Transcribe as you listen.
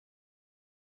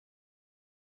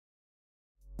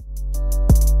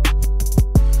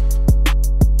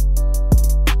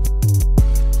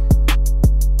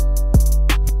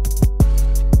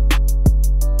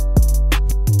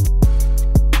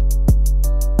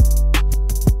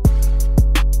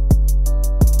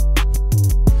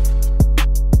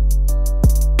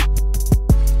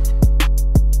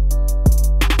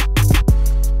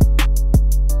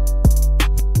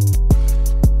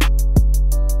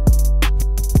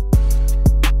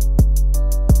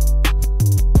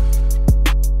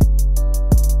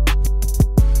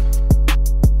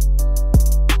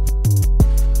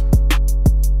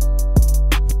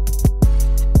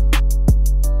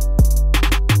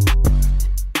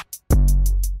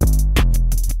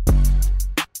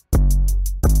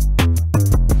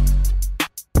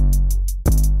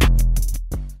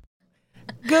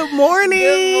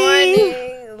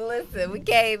We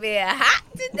came in hot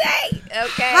today,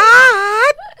 okay?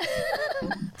 Hot.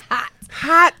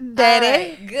 Hot,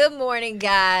 Daddy. Right. Good morning,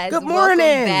 guys. Good morning.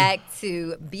 Welcome back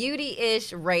to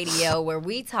Beauty-ish Radio, where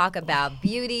we talk about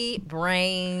beauty,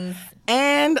 brains,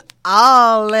 and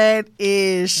all that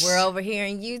ish. We're over here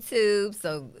on YouTube,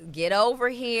 so get over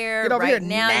here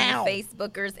now. You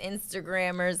Facebookers,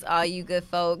 Instagrammers, all you good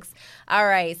folks. All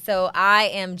right, so I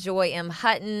am Joy M.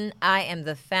 Hutton. I am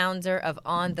the founder of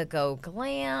On The Go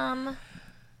Glam.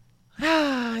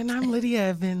 And I'm Lydia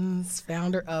Evans,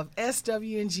 founder of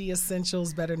SW&G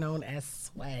Essentials, better known as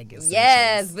Swag Essentials.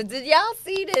 Yes, but did y'all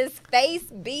see this face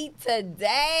beat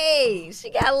today?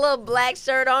 She got a little black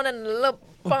shirt on and a little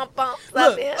pumps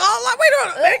up here. Oh, wait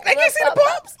a minute. They can't see the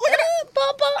pumps. Look at that.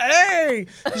 Pump. Hey.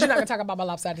 You're not going to talk about my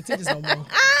lopsided titties no more.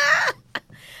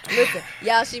 Listen,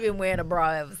 y'all, she been wearing a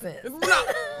bra ever since.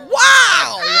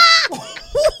 Wow.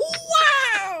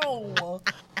 Wow.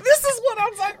 This is what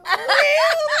I'm saying.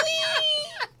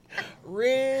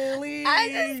 Really?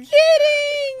 I'm just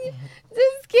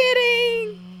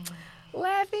kidding.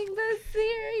 Laughing but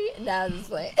serious. No, I'm just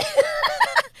playing.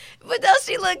 But don't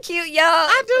she look cute, y'all?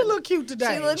 I do look cute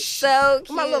today. She looks so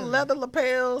cute. My little leather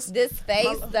lapels. This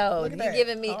face, though. You're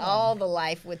giving me all the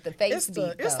life with the face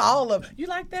beat, It's all of it. You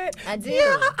like that? I do.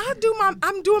 Yeah, I do.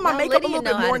 I'm doing my makeup Lydia a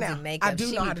little bit more now. I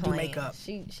do know how to do makeup.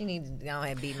 She needs to go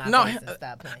ahead and beat my face and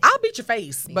stop playing. I'll beat your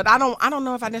face, but I don't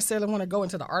know if I necessarily want to go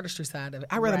into the artistry side of it.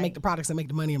 I'd rather make the products and make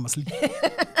the money in my sleep.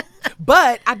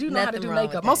 But I do know how to do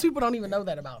makeup. Most people don't even know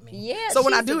that about me. Yeah. So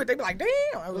when I do it, they be like,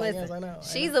 damn. Listen,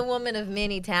 she's a woman of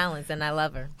many talents, and I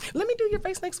love her. Let me do your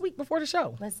face next week before the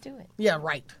show. Let's do it. Yeah,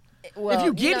 right. Well, if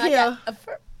you get here.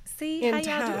 See how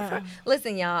y'all do it.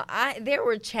 Listen, y'all, there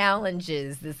were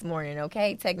challenges this morning,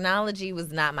 okay? Technology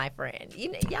was not my friend.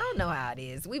 Y'all know how it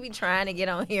is. We be trying to get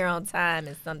on here on time,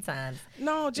 and sometimes...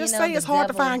 No, just say it's hard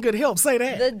to find good help. Say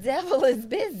that. The devil is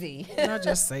busy. No,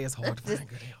 just say it's hard to find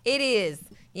good help. It is,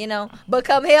 but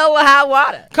come hell or high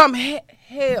water. Come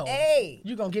hell. Hey.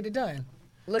 You gonna get it done.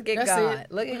 Look at God.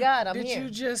 Look at God. I'm here. Did you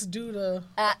just do the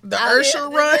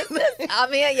Ursher run?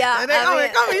 I'm here, y'all. Come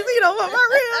here. You know what my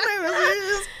real name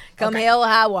is. Come hell or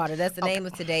high water. That's the name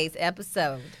of today's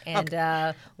episode.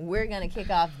 And we're going to kick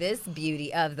off this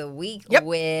beauty of the week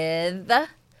with...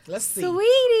 Let's see.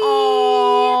 Saweetie.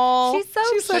 Aww, she's so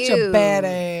cute. Such a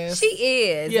badass. She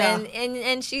is. Yeah.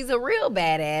 And she's a real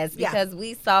badass because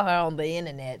we saw her on the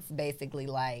internet basically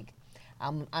like,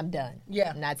 I'm done.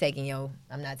 Yeah. I'm not taking your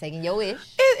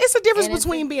ish. It's a difference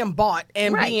between being bought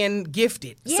and being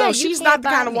gifted. Yeah, so she's not the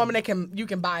kind of woman me. that you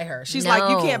can buy her. She's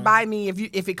like, you can't buy me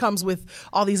if it comes with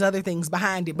all these other things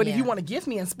behind it. But if you want to gift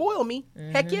me and spoil me,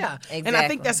 heck yeah. Exactly. And I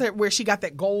think that's where she got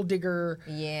that gold digger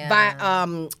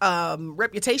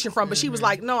reputation from. But she was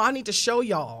like, no, I need to show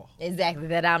y'all. Exactly,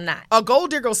 that I'm not. A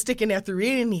gold digger will stick in there through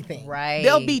anything. Right.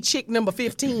 They'll be chick number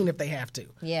 15 if they have to.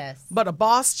 Yes. But a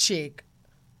boss chick...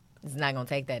 It's not going to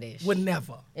take that ish. Would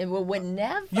never. It would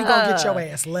never. You going to get your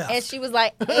ass left. And she was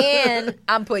like, and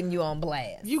I'm putting you on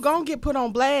blast. You going to get put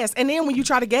on blast. And then when you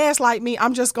try to gaslight me,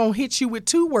 I'm just going to hit you with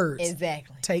 2 words.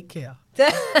 Exactly. Take care.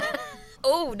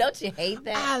 Ooh, don't you hate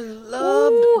that? I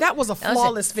loved that was a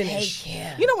flawless finish. Take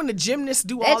care. You know when the gymnasts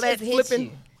do all that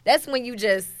flipping? That's when you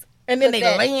just... And then they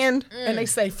land and they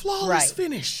say, flawless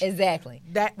finish. Exactly.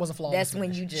 That was a flawless finish.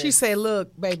 When you just... She said,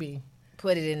 look, baby.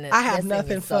 Put it in the... I have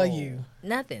nothing for you.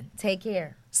 Nothing. Take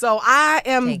care. So I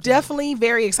am definitely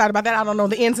very excited about that. I don't know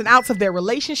the ins and outs of their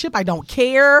relationship. I don't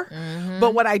care. Mm-hmm.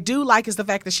 But what I do like is the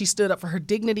fact that she stood up for her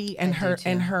dignity and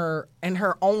her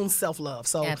own self-love.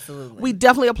 So absolutely. We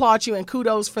definitely applaud you and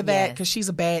kudos for that because she's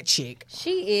a bad chick.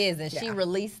 She is, and she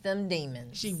released them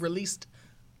demons. She released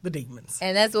the demons.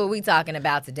 And that's what we talking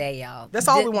about today, y'all. That's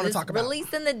all we want to talk about.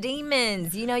 Releasing the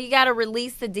demons. You got to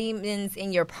release the demons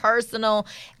in your personal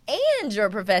and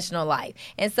your professional life.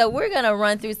 And so we're going to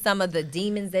run through some of the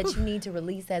demons that you need to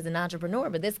release as an entrepreneur,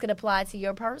 but this could apply to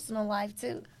your personal life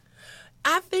too.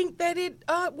 I think that it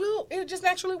will. It just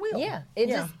naturally will. Yeah.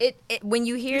 It when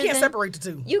you hear you can't them, separate the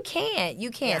two. You can't.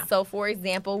 Yeah. So for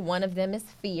example, one of them is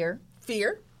fear.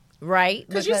 Fear. Right.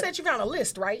 Because you said you found a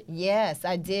list, right? Yes,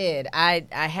 I did. I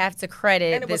have to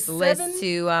credit this list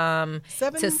to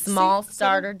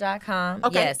smallstarter.com.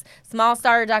 Okay. Yes,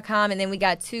 smallstarter.com, and then we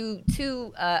got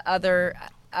two other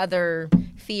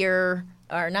fear,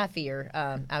 or not fear,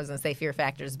 I was going to say fear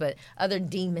factors, but other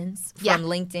demons from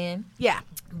LinkedIn. Yeah.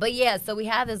 But yeah, so we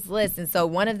have this list, and so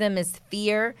one of them is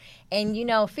fear. And,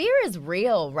 fear is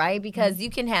real, right? Because you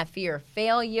can have fear of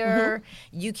failure.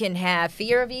 Mm-hmm. You can have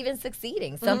fear of even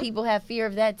succeeding. Some people have fear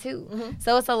of that, too. Mm-hmm.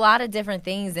 So it's a lot of different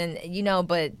things. And,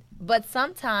 but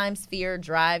sometimes fear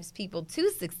drives people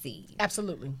to succeed.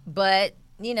 Absolutely. But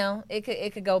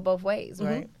it could go both ways,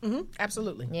 right? Mm-hmm.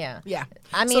 Absolutely. Yeah. Yeah.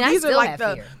 I mean, so these are like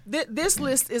fear. This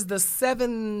list is the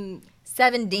seven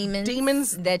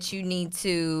demons that you need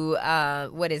to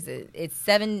what is it? It's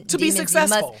 7 to demons be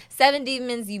successful. 7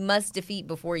 demons you must defeat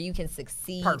before you can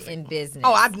succeed in business.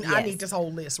 Oh, I need this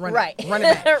whole list. Run it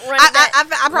back.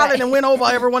 I probably done went over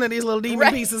every one of these little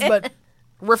demon pieces, but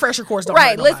refresher course don't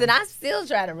hurt nobody. Listen, I still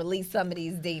try to release some of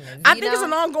these demons. I think it's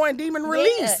an ongoing demon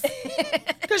release.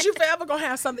 Because you're forever going to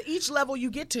have something. Each level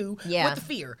you get to with the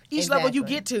fear. Each level you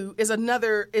get to is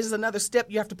another step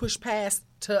you have to push past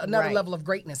to another level of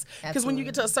greatness. Because when you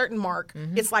get to a certain mark,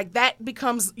 it's like that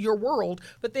becomes your world.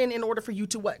 But then in order for you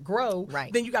to grow,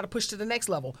 then you got to push to the next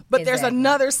level. But there's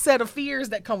another set of fears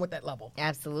that come with that level.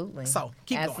 Absolutely. So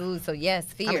keep going. So yes,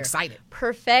 fear. I'm excited.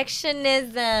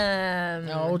 Perfectionism.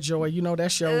 Oh, Joy, you know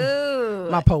that's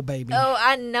my po baby. Oh,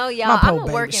 I know, y'all. I'm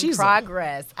a work in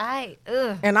progress.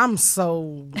 And I'm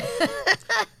so.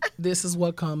 This is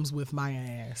what comes with my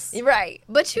ass. Right,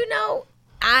 but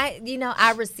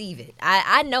I receive it.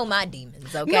 I know my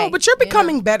demons. Okay, no, but you're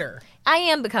becoming better. I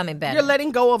am becoming better. You're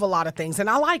letting go of a lot of things, and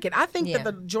I like it. I think that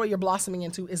the joy you're blossoming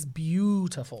into is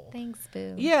beautiful. Thanks,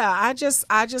 boo. Yeah, I just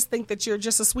think that you're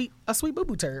just a sweet boo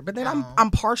boo turd. But then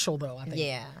I'm partial though. I think.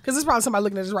 Yeah. Because there's probably somebody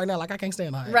looking at this right now like I can't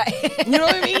stand her. Right. You know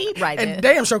what I mean? Right. And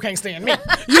damn sure can't stand me.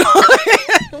 You know what I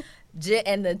mean?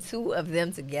 And the two of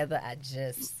them together, I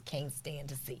just can't stand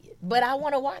to see it. But I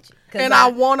want to watch it. And I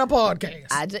want a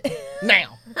podcast.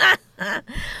 Now.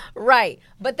 Right.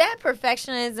 But that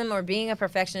perfectionism or being a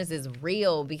perfectionist is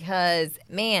real because,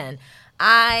 man,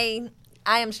 I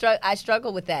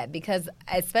struggle with that because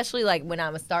especially like when I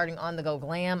was starting On The Go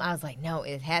Glam, I was like, no,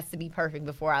 it has to be perfect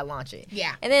before I launch it.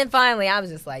 Yeah. And then finally I was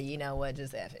just like, you know what,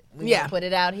 just F it. We're gonna put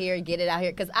it out here, get it out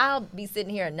here because I'll be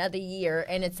sitting here another year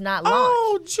and it's not launched.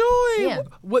 Oh, Joy. Yeah.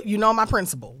 What you know my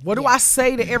principle. What do I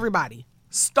say to everybody?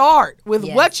 Start with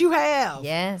what you have.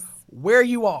 Yes. Where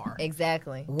you are.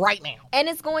 Exactly. Right now. And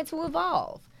it's going to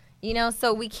evolve.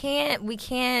 So we can't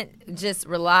just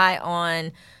rely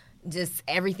on just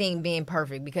everything being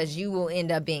perfect because you will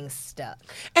end up being stuck.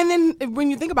 And then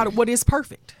when you think about it, what is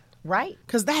perfect? Right.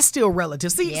 Because that's still relative.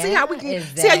 See how we can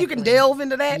see how you can delve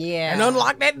into that and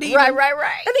unlock that demon.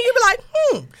 Right. And then you be like,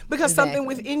 because something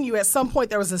within you at some point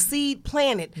there was a seed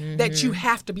planted that you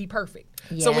have to be perfect.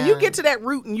 Yeah. So when you get to that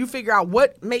root and you figure out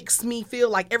what makes me feel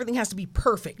like everything has to be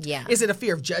perfect. Yeah. Is it a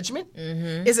fear of judgment?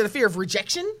 Is it a fear of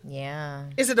rejection? Yeah.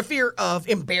 Is it a fear of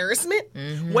embarrassment?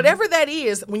 Whatever that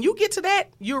is, when you get to that,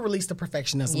 you'll release the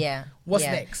perfectionism. Yeah. What's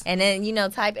next? And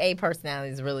then, type A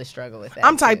personalities really struggle with that.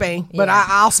 I'm type A, but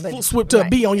I'll swip to a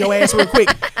B on your ass real quick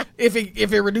if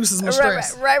it reduces my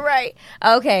stress. Right.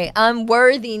 Okay,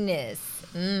 unworthiness.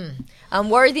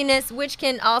 Unworthiness, which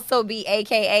can also be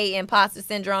AKA imposter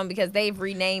syndrome because they've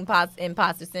renamed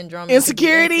imposter syndrome.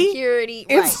 Insecurity. Security.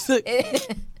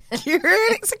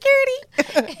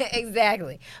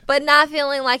 Exactly. But not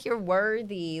feeling like you're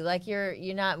worthy, like you're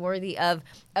not worthy of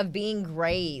being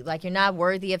great, like you're not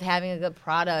worthy of having a good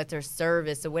product or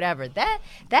service or whatever.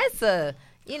 That's a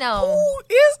who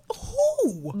is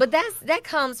who? But that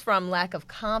comes from lack of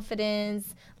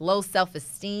confidence, low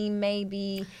self-esteem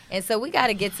maybe. And so we got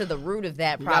to get to the root of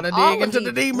that problem. Got to dig into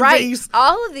the demon piece.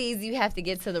 All of these you have to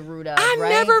get to the root of, I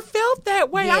never felt that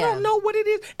way. Yeah. I don't know what it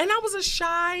is. And I was a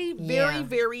shy, very,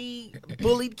 very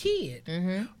bullied kid.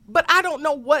 But I don't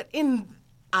know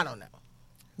I don't know.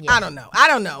 Yeah. I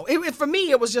don't know. For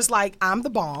me, it was just like, I'm the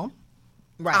bomb.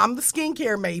 Right. I'm the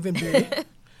skincare maven, bitch.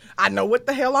 I know what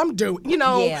the hell I'm doing,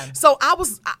 So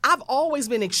I've always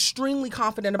been extremely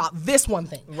confident about this one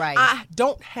thing. Right. I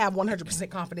don't have 100%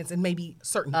 confidence in maybe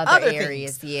certain other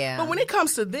areas, things. Yeah. But when it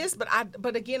comes to this,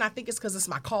 but again, I think it's because it's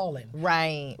my calling.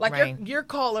 Right. Like your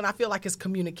calling, I feel like is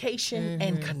communication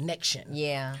and connection.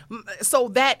 Yeah. So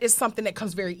that is something that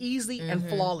comes very easy and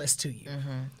flawless to you.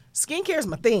 Skincare is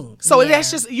my thing. So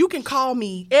that's just, you can call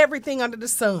me everything under the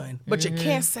sun, but you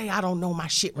can't say I don't know my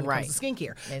shit when it comes to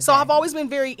skincare. Exactly. So I've always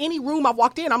been any room I've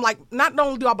walked in, I'm like, not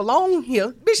only do I belong here,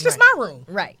 bitch, this is my room.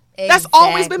 Right. That's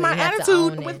always been my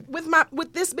attitude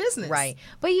with this business. Right.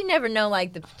 But you never know,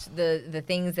 like, the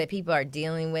things that people are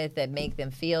dealing with that make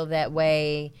them feel that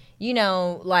way.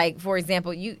 Like, for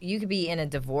example, you could be in a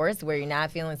divorce where you're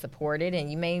not feeling supported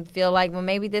and you may feel like, well,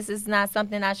 maybe this is not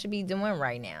something I should be doing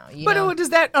right now. But is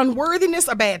that unworthiness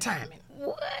or bad timing?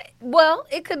 What? Well,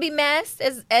 it could be masked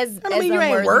as you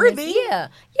ain't worthy. Yeah.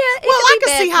 Well, I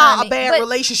can see how a bad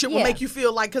relationship will make you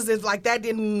feel like, because it's like that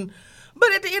didn't.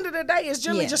 But at the end of the day, it's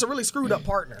generally just a really screwed up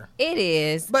partner. It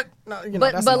is. But no,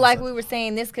 but like we were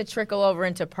saying, this could trickle over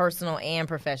into personal and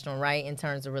professional, right? In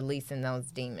terms of releasing those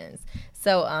demons.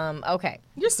 So, okay.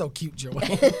 You're so cute, Joanne.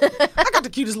 I got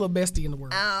the cutest little bestie in the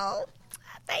world. Oh,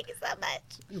 thank you so much.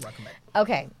 You're welcome, man.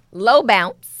 Okay. Low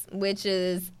bounce, which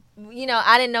is,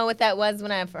 I didn't know what that was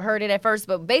when I heard it at first,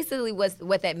 but basically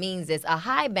what that means is a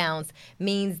high bounce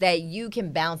means that you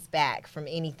can bounce back from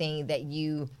anything that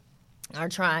you are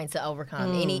trying to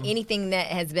overcome. Anything that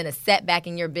has been a setback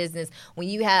in your business, when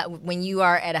you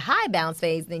are at a high bounce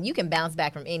phase, then you can bounce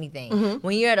back from anything.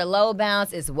 When you're at a low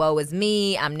bounce, it's woe is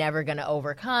me, I'm never going to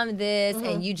overcome this,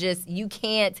 and you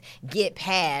can't get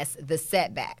past the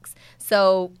setbacks.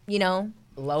 So,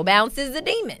 low bounce is a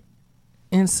demon.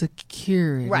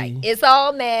 Insecurity. Right. It's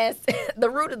all mess. The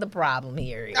root of the problem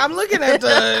here is. I'm looking at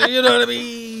the, you know what I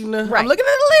mean? Right. I'm looking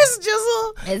at the list,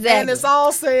 Jizzle. Exactly. And it's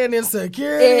all saying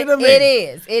insecurity to me.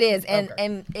 It is.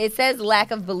 And it says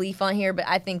lack of belief on here, but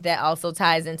I think that also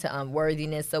ties into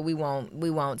unworthiness, so we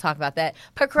won't talk about that.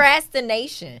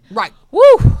 Procrastination. Right.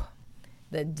 Woo!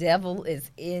 The devil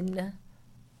is in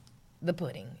the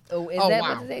pudding. Oh, is that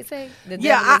wow. what they say?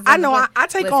 I know. I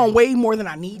take on way more than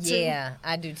I need to. Yeah,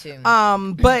 I do too.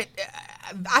 But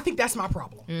I think that's my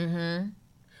problem.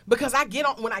 Because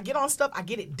when I get on stuff, I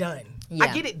get it done. Yeah.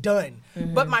 I get it done.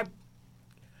 But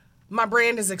my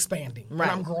brand is expanding. Right.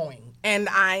 And I'm growing. And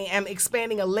I am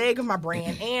expanding a leg of my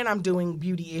brand, and I'm doing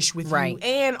beauty-ish with you,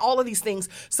 and all of these things.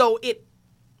 So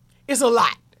it's a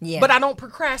lot. Yeah. But I don't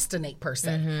procrastinate per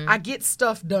se. I get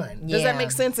stuff done. Does that make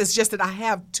sense? It's just that I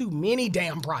have too many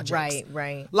damn projects.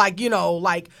 Right. Like,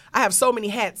 I have so many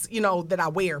hats, that I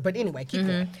wear. But anyway, keep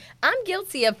going. I'm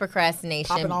guilty of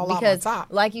procrastination Popping all because, out my top.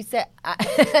 like you said,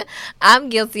 I'm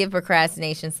guilty of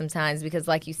procrastination sometimes because,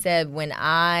 like you said, when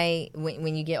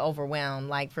you get overwhelmed,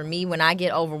 like for me, when I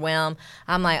get overwhelmed,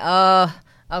 I'm like, oh,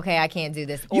 okay, I can't do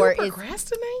this. You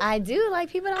procrastinate? I do.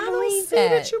 Like, people don't believe I don't see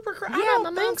that you procrastinate. Yeah, I don't my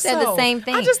mom think said so. the same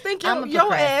thing. I just think I'm a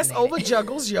your ass procrastinator. over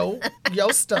juggles your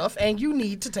stuff, and you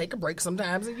need to take a break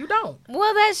sometimes, and you don't.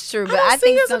 Well, that's true, but I I think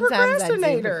see you as a sometimes I do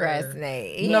procrastinator.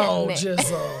 procrastinate. No, Yeah,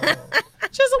 Jizzle.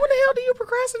 Jizzle, when the hell do you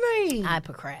procrastinate? I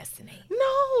procrastinate.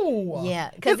 No. Yeah,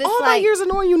 because in all my years of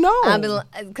knowing you know.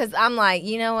 Because I'm like,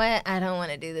 you know what? I don't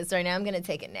want to do this right now. I'm going to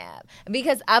take a nap.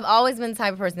 Because I've always been the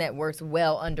type of person that works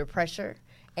well under pressure.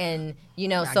 And,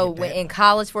 in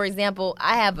college, for example,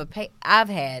 I've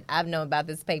known about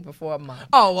this paper for a month.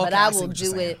 Oh, okay. But I will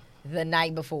do it the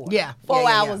night before. Yeah. 4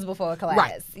 hours before class.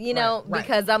 Right.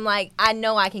 Because I'm like, I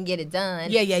know I can get it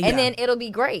done. Yeah. And then it'll be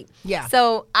great. Yeah.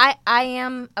 So I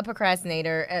am a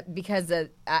procrastinator because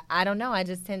I don't know. I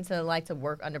just tend to like to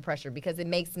work under pressure because it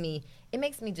makes me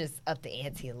just up the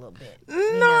ante a little bit.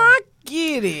 No, I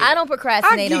get it. I don't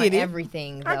procrastinate on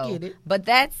everything, though. I get it. But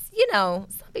that's, some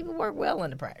people work well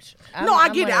under pressure. I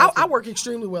get it. I work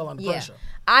extremely well under pressure.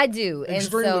 I do.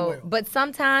 Extremely well. But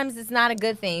sometimes it's not a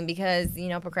good thing because,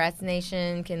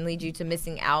 procrastination can lead you to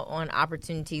missing out on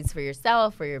opportunities for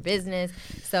yourself, for your business.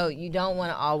 So you don't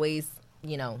want to always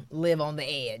live on the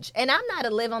edge. And I'm not a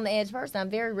live on the edge person. I'm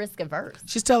very risk averse.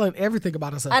 She's telling everything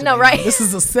about herself. I know, today. right? This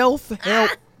is a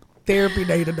self-help therapy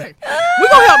day today. We're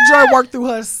going to help Joy work through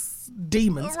her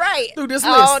demons. Right. Through this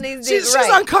all list. These She's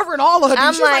uncovering all of her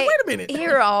demons. She's like, wait a minute.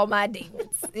 Here are all my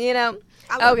demons.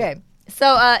 Okay. It. So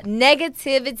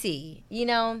negativity,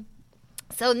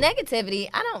 So negativity,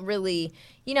 I don't really,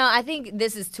 I think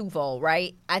this is twofold,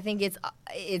 right? I think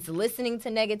it's listening to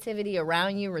negativity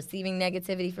around you, receiving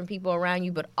negativity from people around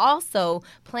you, but also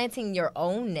planting your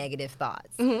own negative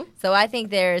thoughts. So I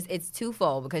think it's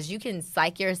twofold because you can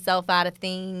psych yourself out of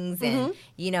things and,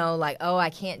 like, oh, I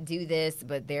can't do this,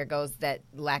 but there goes that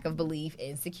lack of belief,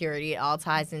 insecurity, it all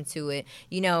ties into it,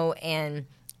 and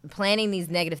planning these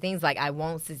negative things like I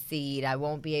won't succeed, I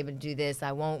won't be able to do this,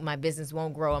 my business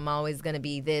won't grow, I'm always going to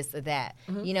be this or that.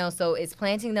 So it's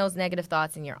planting those negative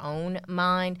thoughts in your own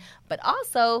mind, but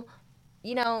also,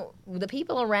 the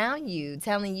people around you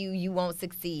telling you won't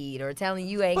succeed or telling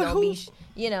you ain't going to be,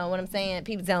 you know what I'm saying?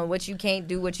 People telling what you can't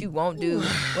do, what you won't do.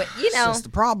 That's the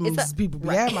problem is people be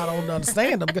having. I don't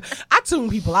understand them. I tune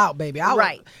people out, baby.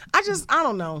 I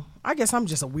don't know. I guess I'm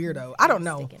just a weirdo. I don't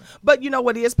know. But you know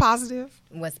what is positive?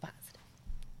 What's positive?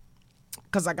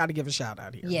 Because I got to give a shout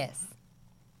out here. Yes.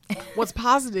 What's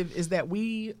positive is that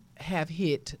we have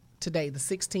hit today the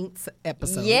 16th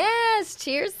episode. Yes,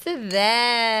 cheers to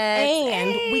that. And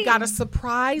we got a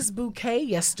surprise bouquet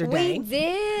yesterday. We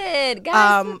did.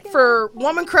 Guys, for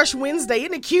Woman Crush Wednesday.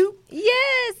 Isn't it cute?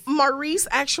 Yes. Maurice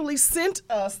actually sent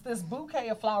us this bouquet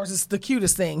of flowers. It's the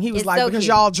cutest thing. He was It's like, so because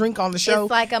cute. y'all drink on the show.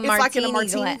 It's like a martini, in a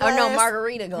martini glass. glass. Oh, no,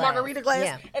 margarita glass. Margarita glass.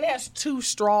 Yeah. And it has 2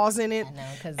 straws in it. I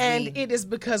know, and it is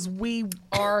because we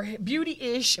are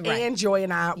Beauty-ish and Joy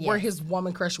and I were his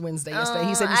Woman Crush Wednesday yesterday.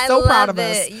 He said he's so proud of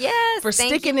us for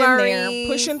sticking in there,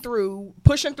 pushing through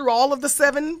all of the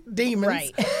 7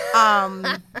 demons,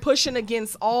 pushing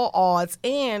against all odds,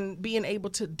 and being able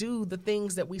to do the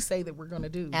things that we say that we're going to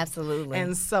do. Absolutely.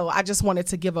 And so I just wanted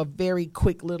to give a very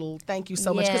quick little thank you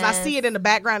so much, because I see it in the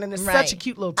background and it's such a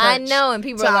cute little touch. I know, and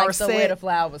people are like, so where the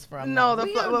flowers from? No, the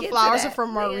flowers are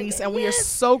from Maurice, and we are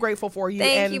so grateful for you.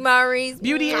 Thank you, Maurice.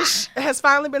 Beauty-ish has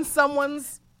finally been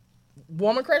someone's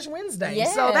Woman Crush Wednesday.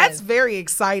 Yes. So that's very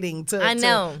exciting. I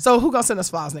know. So who gonna send us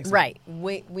flowers next week? Right.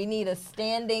 We need a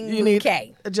standing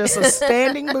bouquet. Just a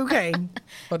standing bouquet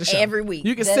for the show. Every week.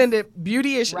 You can send it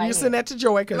Beauty-ish. Right, you can send that to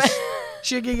Joy, because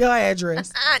she'll give you her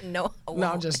address. No,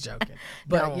 I'm just joking.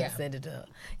 But don't send it to her.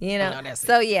 You know.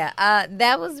 So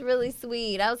that was really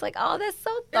sweet. I was like, oh, that's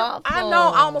so thoughtful. I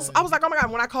know. I was like, oh my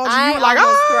God. When I called you, you were like,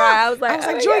 cry. I was like,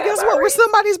 Joy, guess what? We're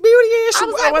somebody's Beauty-ish.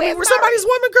 We're somebody's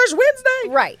Woman Crush Wednesday.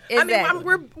 Right. Exactly. I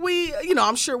mean,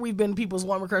 I'm sure we've been people's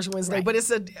Woman Crush Wednesday, but it's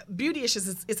a Beauty-ish.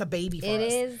 It's a baby for us.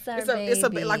 It is our baby.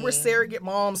 It's like we're surrogate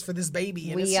moms for this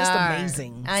baby, and it's just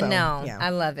amazing. I know. Yeah. I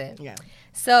love it. Yeah.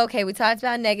 So, okay, we talked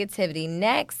about negativity.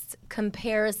 Next,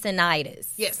 comparisonitis.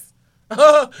 Yes.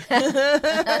 That's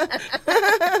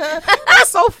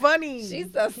so funny.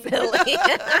 She's so silly.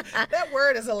 That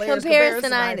word is hilarious.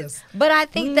 Comparisonitis. But I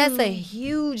think that's a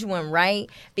huge one, right?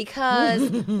 Because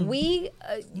we,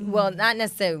 well, not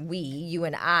necessarily we, you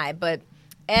and I, but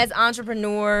as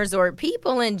entrepreneurs or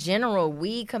people in general,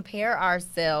 we compare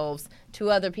ourselves to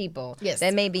other people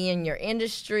that may be in your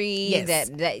industry,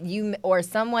 that you, or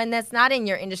someone that's not in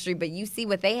your industry, but you see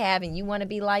what they have and you want to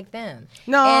be like them.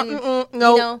 No,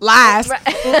 lies.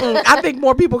 I think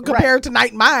more people compare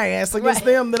tonight my ass against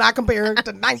them than I compare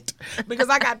tonight, because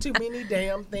I got too many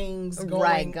damn things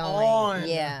going on.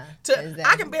 Yeah,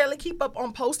 I can barely keep up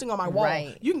on posting on my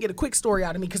wall. You can get a quick story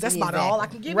out of me, because that's about all I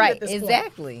can give you at this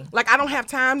point. Like, I don't have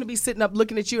time to be sitting up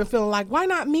looking at you and feeling like, why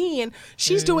not me? And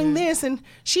she's doing this and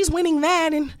she's winning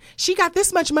that and she got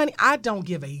this much money. I don't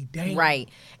give a damn. Right.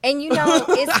 And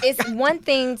it's one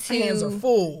thing to hands are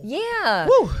full. Yeah.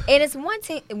 Woo. And it's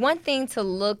one thing to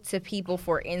look to people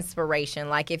for inspiration.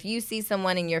 Like, if you see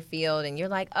someone in your field and you're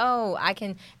like, oh, I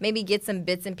can maybe get some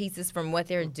bits and pieces from what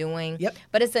they're doing. Yep.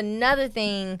 But it's another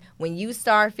thing when you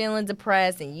start feeling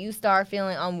depressed and you start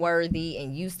feeling unworthy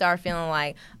and you start feeling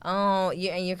like,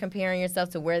 and you're comparing yourself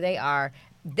to where they are.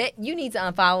 That you need to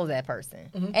unfollow that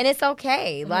person, and it's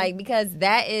okay, like, because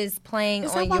that is playing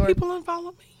is on that why people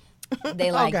unfollow me?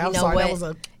 They like, okay, you know sorry,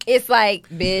 what? It's like,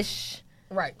 bish,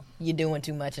 right? You're doing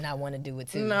too much, and I want to do it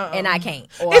too, no, and I can't.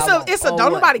 It's a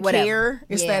don't nobody care.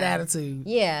 It's that attitude.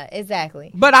 Yeah, exactly.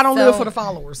 But I don't live for the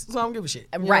followers, so I don't give a shit.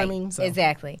 You know what I mean? So.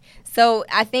 Exactly. So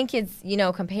I think it's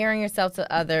comparing yourself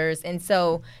to others, and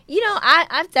so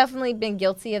I've definitely been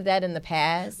guilty of that in the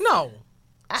past. No.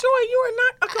 Joy, you are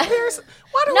not a comparison.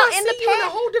 Why do I see you in a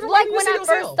whole different way than you see yourself? Like,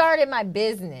 when I first started my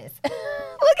business.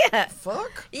 Look at that.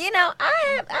 Fuck. I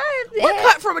have. We're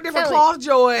cut from a different cloth,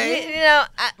 Joy.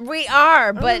 We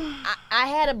are, but I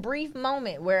had a brief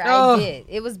moment where I did.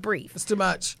 It was brief. It's too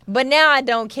much. But now I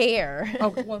don't care.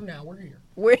 Okay, well, now we're here.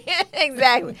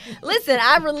 Exactly. Listen,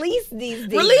 I released these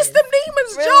demons. Release them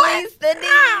demons, Joy. Release the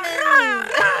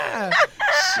demons.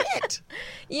 Shit.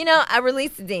 I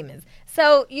released the demons.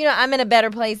 So, I'm in a better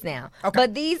place now. Okay.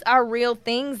 But these are real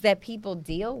things that people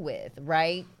deal with,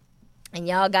 right? And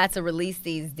y'all got to release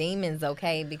these demons,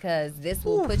 okay? Because this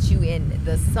will put you in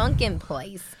the sunken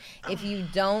place if you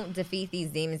don't defeat these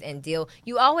demons and deal.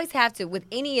 You always have to, with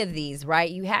any of these, right?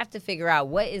 You have to figure out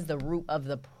what is the root of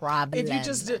the problem. If you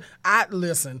just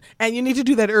listen, and you need to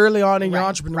do that early on in your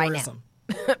entrepreneurism.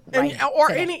 Right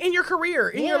in your career,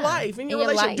 in your life, in your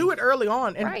relationship. Life. Do it early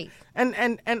on. And, right.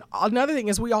 And another thing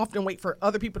is, we often wait for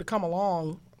other people to come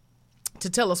along to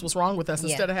tell us what's wrong with us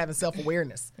instead of having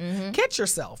self-awareness. Mm-hmm. Catch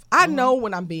yourself. I know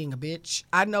when I'm being a bitch.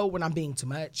 I know when I'm being too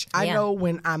much. I know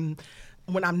when I'm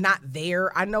not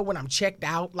there. I know when I'm checked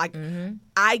out. Like,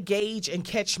 I gauge and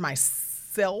catch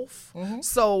myself. Mm-hmm.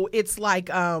 So it's like,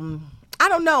 I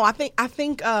don't know. I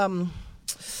think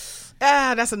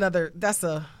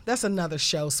that's another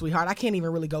show, sweetheart. I can't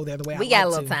even really go there the way I want to. We got a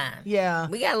little time. Yeah.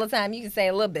 We got a little time. You can say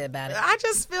a little bit about it. I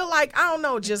just feel like, I don't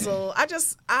know, Jizzle. I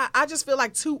just feel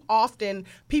like too often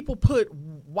people put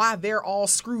why they're all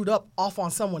screwed up off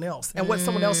on someone else and what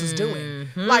someone else is doing.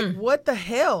 Like, what the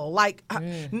hell? Like,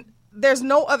 there's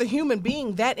no other human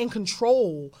being that in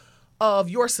control of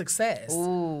your success.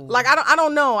 Ooh. Like, I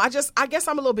don't know. I guess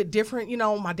I'm a little bit different. You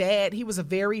know, my dad, he was a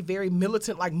very, very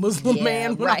militant, like Muslim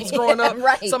man when I was growing up.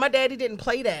 Right. So my daddy didn't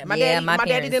play that. My parents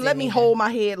daddy didn't let me hold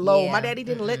my head low. Yeah. My daddy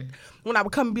didn't let, when I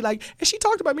would come and be like, and she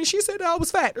talked about me, she said that I was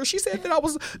fat, or she said that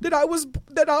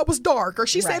I was dark, or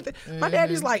she said that. My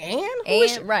daddy's like, Ann? Who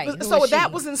is she? Right. Who So is that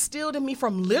she? was instilled in me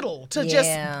from little to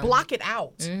just block it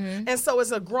out. And so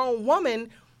as a grown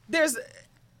woman,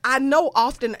 I know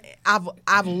often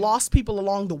I've lost people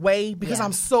along the way because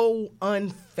I'm so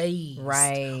unfazed.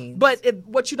 Right. But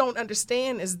what you don't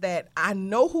understand is that I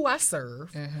know who I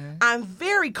serve. I'm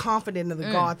very confident in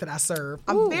the God that I serve.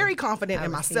 I'm very confident in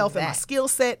myself and my skill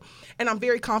set. And I'm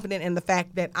very confident in the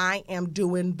fact that I am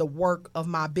doing the work of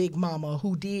my big mama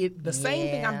who did the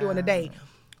same thing I'm doing today,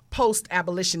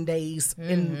 post-abolition days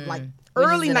in like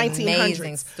early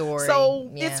 1900s. Story. So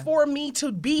it's for me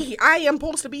to be here. I am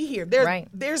supposed to be here.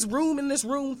 There's room in this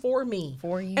room for me.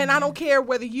 For you. And I don't care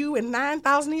whether you and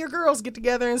 9,000 of your girls get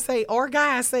together and say, or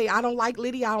guys say, I don't like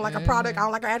Lydia, I don't like her product, I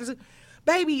don't like her attitude.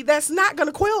 Baby, that's not going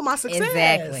to quell my success.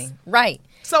 Exactly. Right.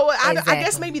 So I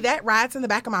guess maybe that rides in the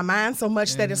back of my mind so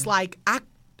much that it's like I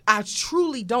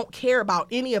truly don't care about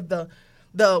any of the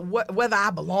whether I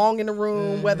belong in the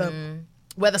room,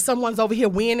 whether someone's over here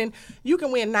winning. You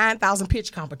can win 9,000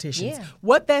 pitch competitions. Yeah.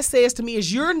 What that says to me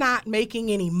is you're not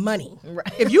making any money.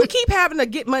 Right. If you keep having to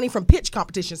get money from pitch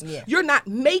competitions, you're not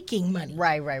making money.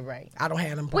 Right. I don't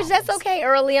have them problems. Which that's okay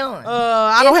early on.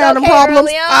 I don't have them problems.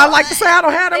 I like to say I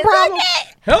don't have them problems. Okay.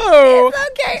 Hello. It's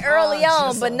okay early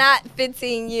on, but not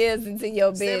 15 years into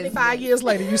your business. 75 years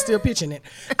later, you still pitching it.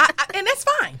 And that's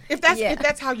fine. If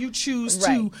that's how you choose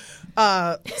to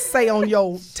say on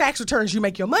your tax returns you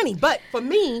make your money. But for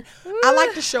me, I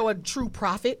like to show a true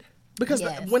profit because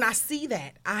when I see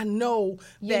that, I know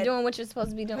you're that doing what you're supposed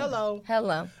to be doing. Hello.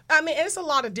 I mean, it's a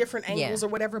lot of different angles or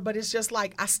whatever, but it's just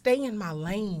like I stay in my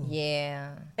lane.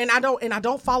 Yeah. And I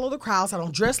don't follow the crowds. I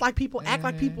don't dress like people, act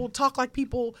like people, talk like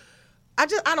people. I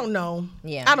don't know.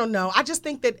 Yeah. I don't know. I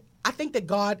think that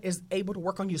God is able to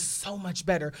work on you so much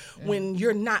better when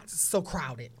you're not so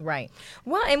crowded. Right.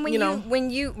 Well, and when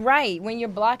you're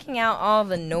blocking out all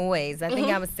the noise. I think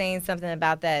I was saying something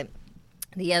about that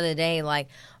the other day, like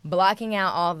blocking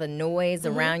out all the noise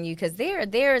around you, because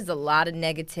there's a lot of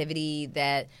negativity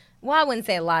that, well, I wouldn't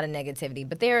say a lot of negativity,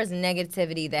 but there is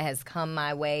negativity that has come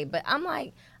my way. But I'm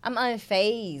like, I'm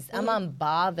unfazed. I'm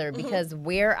unbothered because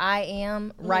where I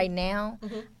am right now,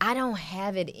 I don't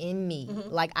have it in me.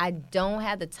 Like, I don't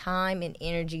have the time and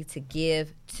energy to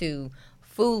give to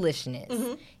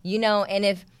foolishness. You know, and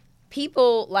if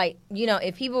people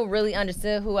if people really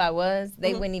understood who I was,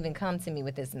 they wouldn't even come to me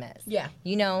with this mess. Yeah.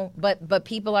 You know, but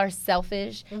people are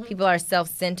selfish, people are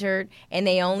self-centered, and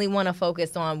they only want to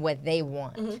focus on what they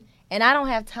want. And I don't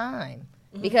have time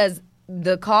because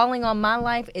the calling on my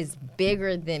life is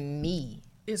bigger than me.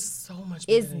 It's so much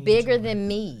bigger. It's bigger than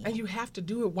me. And you have to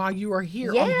do it while you are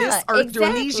here on this earth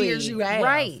during these years you have.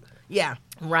 Right. Yeah.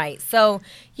 Right. So,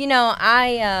 you know,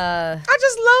 I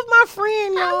just love my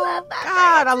friend, y'all.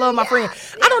 I love my friend.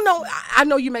 Yes. I don't know. I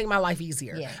know you make my life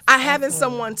easier. Yes, having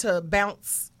someone to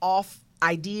bounce off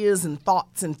ideas and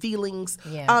thoughts and feelings,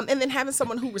 and then having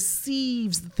someone who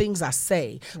receives the things I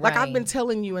say. Like I've been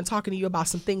telling you and talking to you about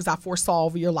some things I foresaw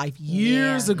over your life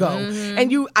years ago,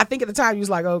 and I think at the time you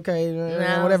was like, okay,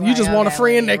 whatever. You just want a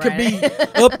friend that could be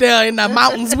up there in the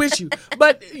mountains with you.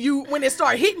 But when it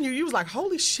started hitting you, you was like,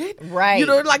 holy shit, right? You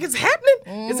know, like it's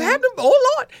happening, it's happening.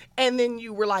 Oh Lord! And then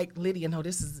you were like, Lydia, no,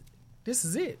 this is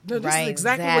it. No, this is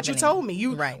exactly what you told me.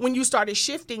 When you started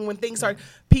shifting, when things started,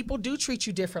 people do treat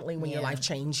you differently when your life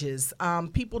changes.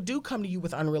 People do come to you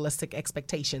with unrealistic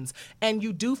expectations, and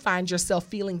you do find yourself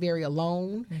feeling very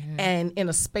alone and in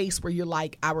a space where you're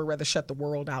like, I would rather shut the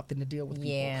world out than to deal with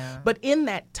people. Yeah. But in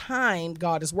that time,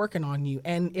 God is working on you,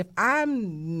 and if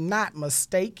I'm not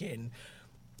mistaken,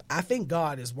 I think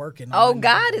God is working on you.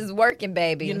 God is working,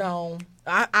 baby. You know,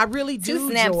 I really do.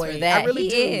 2 snaps Joy. for that. I really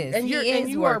do. Is. And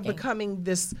you are becoming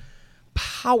this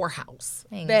powerhouse.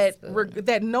 Thanks,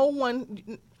 that no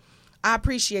one. I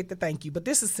appreciate the thank you, but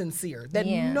this is sincere. That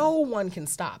no one can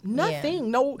stop.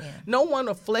 Nothing. No one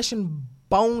of flesh and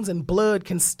bones and blood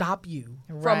can stop you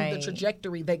from the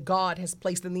trajectory that God has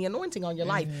placed in the anointing on your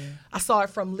life. I saw it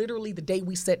from literally the day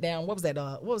we sat down. What was that?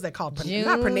 What was that called? Not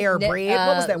Panera Bread.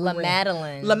 What was that? La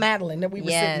Madeleine. La Madeleine that we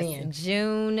were sitting in.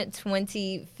 June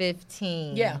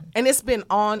 2015. Yeah, and it's been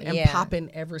on and popping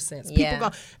ever since. People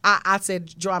go. I said,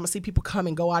 Joy, I'm gonna see people come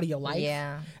and go out of your life.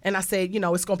 Yeah, and I said, you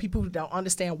know, it's gonna be people who don't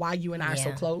understand why you and I are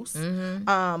so close.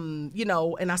 You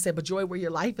know, and I said, but Joy, where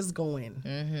your life is going.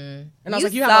 And I was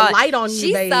like, you have a light on you.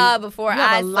 She babe. saw before you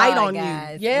have I a light saw on it,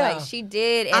 guys. you. Yeah. Like, she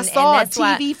did. And, I saw and that's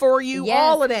TV for you, yes,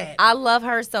 all of that. I love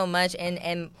her so much.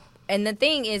 And the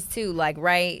thing is too, like,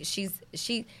 right? She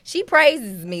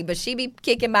praises me, but she be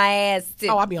kicking my ass too.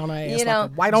 Oh, I be on her ass, you know,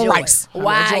 like a white on Joy. rice.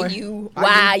 Why you?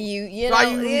 You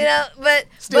know? But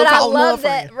I love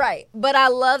that, right? But I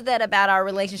love that about our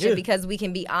relationship because we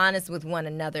can be honest with one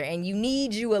another. And you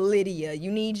need you a Lydia, you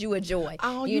need you a Joy.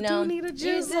 Oh, you know? do need a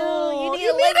jizzle. You need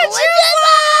a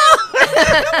jizzle.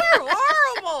 We're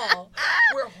horrible.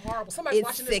 We're horrible. Somebody's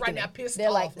watching this right now, pissed They're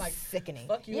off. like sickening.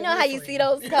 Fuck you. You know how you see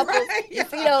those couples? Right? You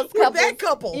see those couples. We're that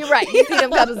couple. You're right. You see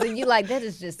them couples, and you like that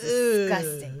is just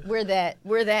disgusting. We're that.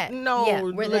 No, yeah,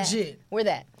 we're legit. That. We're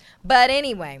that. But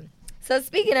anyway, so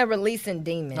speaking of releasing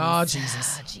demons. Oh,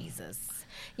 Jesus. Jesus.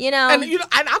 You know, and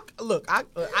I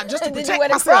just to Did protect you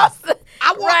myself.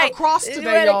 I went across You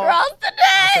today, went y'all. across today.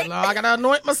 I said, no, I gotta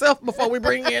anoint myself before we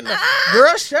bring in the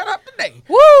girl. Shut up today.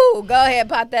 Woo! Go ahead,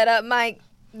 pop that up, Mike.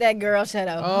 That girl, shut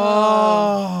up.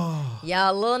 Oh,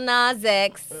 y'all, Lil Nas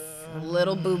X,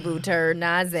 little boo boo turd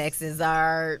Nas X is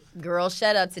our girl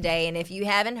shut up today. And if you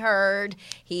haven't heard,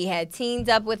 he had teamed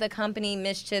up with a company,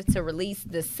 Mischief, to release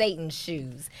the Satan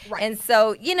shoes. Right. And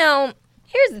so, you know,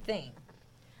 here's the thing.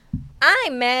 I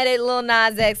ain't mad at Lil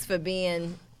Nas X for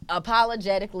being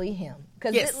apologetically him.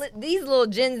 Because these little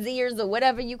Gen Zers or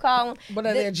whatever you call them. But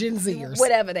are they Gen Zers?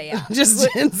 Whatever they are. Just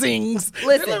Gen Zings. Listen.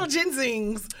 They're little Gen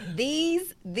Zings.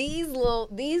 These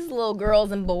little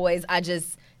girls and boys,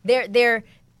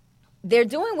 they're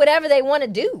doing whatever they want to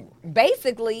do,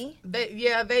 basically. But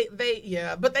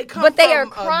they come But they from, are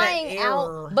crying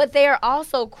out. But they are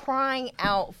also crying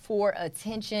out for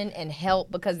attention and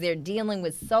help because they're dealing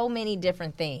with so many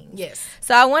different things. Yes.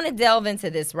 So I want to delve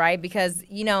into this, right? Because,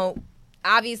 you know,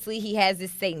 obviously he has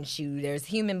this Satan shoe. There's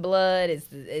human blood.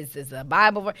 It's a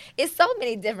Bible verse. It's so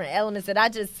many different elements that I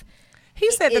just. He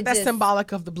said that's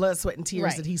symbolic of the blood, sweat, and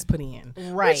tears that he's put in.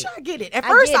 Right. Which I get it. At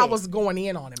first, I was going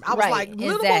in on him. I was like,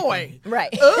 little boy.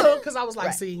 Right. Because I was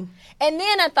like, see. And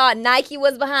then I thought Nike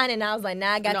was behind, and I was like,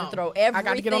 nah, I got to throw everything. I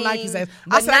got to get on Nike's ass.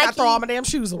 I said I got to throw all my damn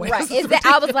shoes away. Right.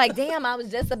 I was like, damn, I was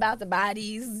just about to buy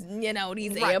these,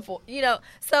 these Air Force,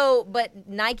 So, but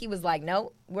Nike was like,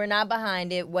 nope. We're not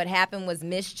behind it. What happened was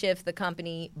Mischief, the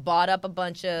company, bought up a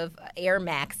bunch of Air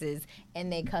Maxes and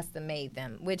they custom made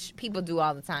them, which people do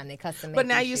all the time. They custom make But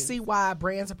now you shoes. see why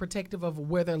brands are protective of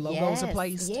where their logos are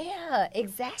placed. Yeah,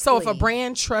 exactly. So if a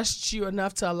brand trusts you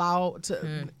enough to allow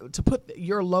to put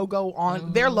your logo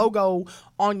on their logo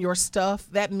on your stuff,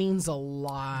 that means a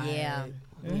lot. Yeah.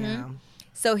 Mm-hmm. Yeah.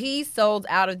 So he sold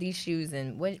out of these shoes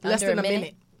in less than a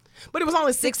minute. But it was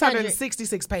only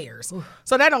 666 pairs.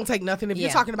 So that don't take nothing if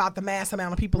you're talking about the mass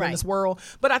amount of people in this world.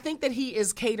 But I think that he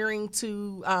is catering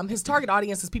to his target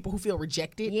audience is people who feel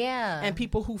rejected. And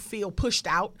people who feel pushed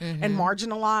out and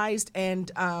marginalized.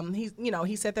 And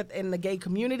he said that in the gay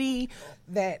community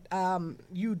that the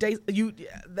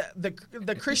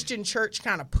Christian church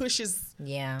kind of pushes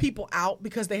people out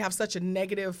because they have such a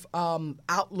negative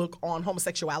outlook on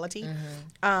homosexuality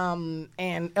and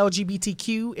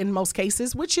LGBTQ in most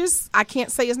cases, which is I can't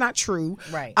say is not true.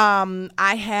 Right.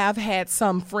 I have had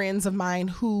some friends of mine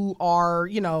who are,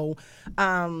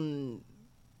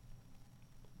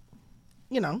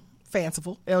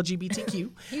 fanciful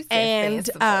LGBTQ,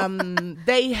 and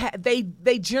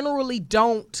they generally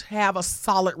don't have a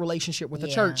solid relationship with the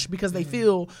church because they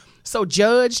feel so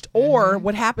judged, or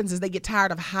what happens is they get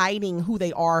tired of hiding who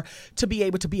they are to be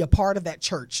able to be a part of that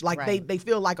church. Like they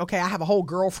feel like, okay, I have a whole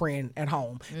girlfriend at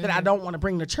home that I don't want to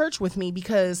bring to church with me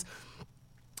because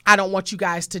I don't want you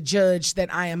guys to judge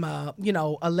that I am a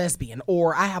lesbian,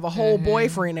 or I have a whole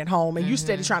boyfriend at home and you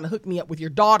steady trying to hook me up with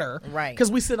your daughter. Right.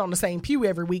 Because we sit on the same pew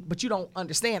every week, but you don't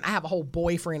understand I have a whole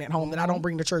boyfriend at home that I don't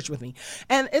bring to church with me.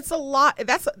 And it's a lot.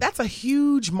 That's a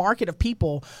huge market of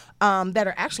people that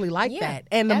are actually like that.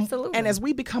 And absolutely. And as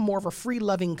we become more of a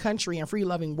free-loving country and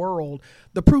free-loving world,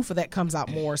 the proof of that comes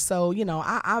out more. So,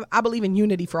 I believe in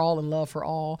unity for all and love for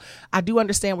all. I do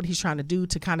understand what he's trying to do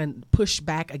to kind of push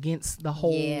back against the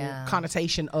whole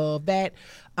connotation of that,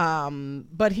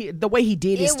 but the way he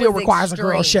did it still requires extreme.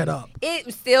 A girl shut up.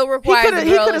 It still requires a girl.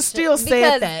 He could have still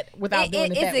said that without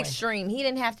doing it that way. It's extreme. He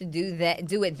didn't have to do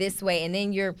it this way, and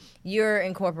then you're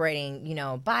incorporating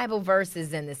Bible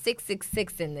verses and the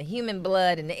 666 and the human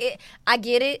blood and I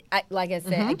get it. Like I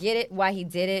said, I get it why he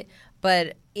did it.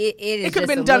 but it could have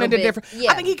been done in a different.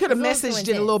 Yeah, I think he could have messaged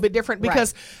it a little bit different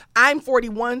because I'm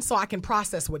 41, so I can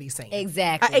process what he's saying.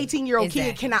 Exactly. An 18-year-old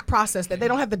kid cannot process that. They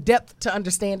don't have the depth to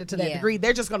understand it to that degree.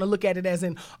 They're just going to look at it as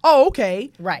in, oh,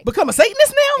 okay, become a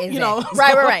Satanist now. Exactly. You know,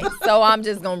 right. So I'm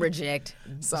just gonna reject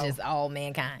just all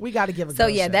mankind. We got to give a. So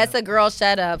girl shut that's up. a girl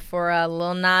shut up for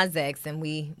Lil Nas X, and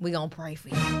we gonna pray for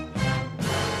you.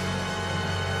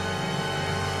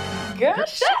 Girl,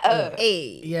 shut up.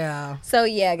 Hey. Yeah. So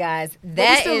guys,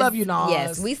 we still love you, Nas.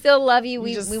 Yes, we still love you.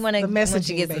 We want to get some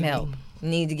baby. help.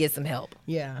 Need to get some help.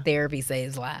 Yeah. Therapy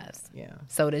saves lives. Yeah.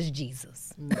 So does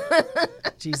Jesus.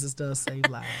 Jesus does save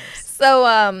lives.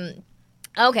 So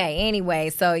okay, anyway,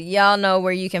 so y'all know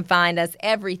where you can find us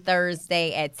every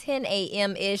Thursday at 10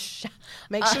 a.m.-ish.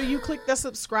 Make sure you click the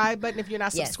subscribe button if you're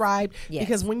not subscribed. Yes.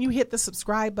 Because when you hit the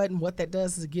subscribe button, what that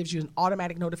does is it gives you an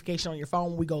automatic notification on your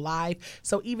phone when we go live.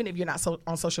 So even if you're not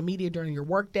on social media during your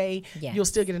work day, you'll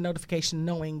still get a notification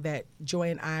knowing that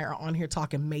Joy and I are on here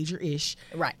talking major-ish.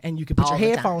 Right. And you can put your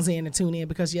headphones in and tune in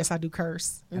because, yes, I do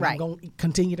curse. And I'm going to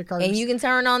continue to curse. And you can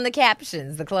turn on the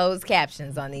captions, the closed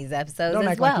captions on these episodes Don't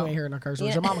as act well. like you ain't hearing no curse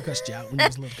words. Your mama cussed you out when you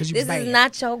was little because you was bad. This is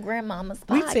not your grandmama's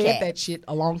podcast. We said that shit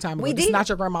a long time ago. This is not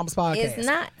your grandmama's podcast. It's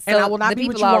not. And I will not be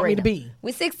what you want me to be.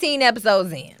 We're 16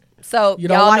 episodes in. So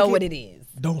y'all know what it is.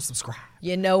 Don't subscribe.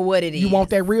 You know what it is. You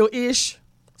want that real-ish?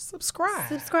 Subscribe.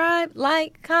 Subscribe,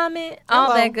 like, comment,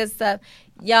 all that good stuff.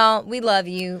 Y'all, we love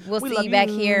you. We'll see you back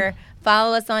here.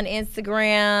 Follow us on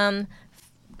Instagram.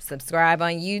 Subscribe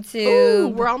on YouTube. Ooh,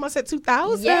 we're almost at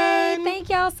 2,000. Yay. Thank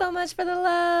y'all so much for the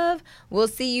love. We'll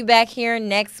see you back here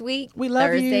next week. We love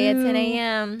Thursday you. at 10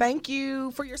 a.m. Thank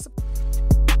you for your support.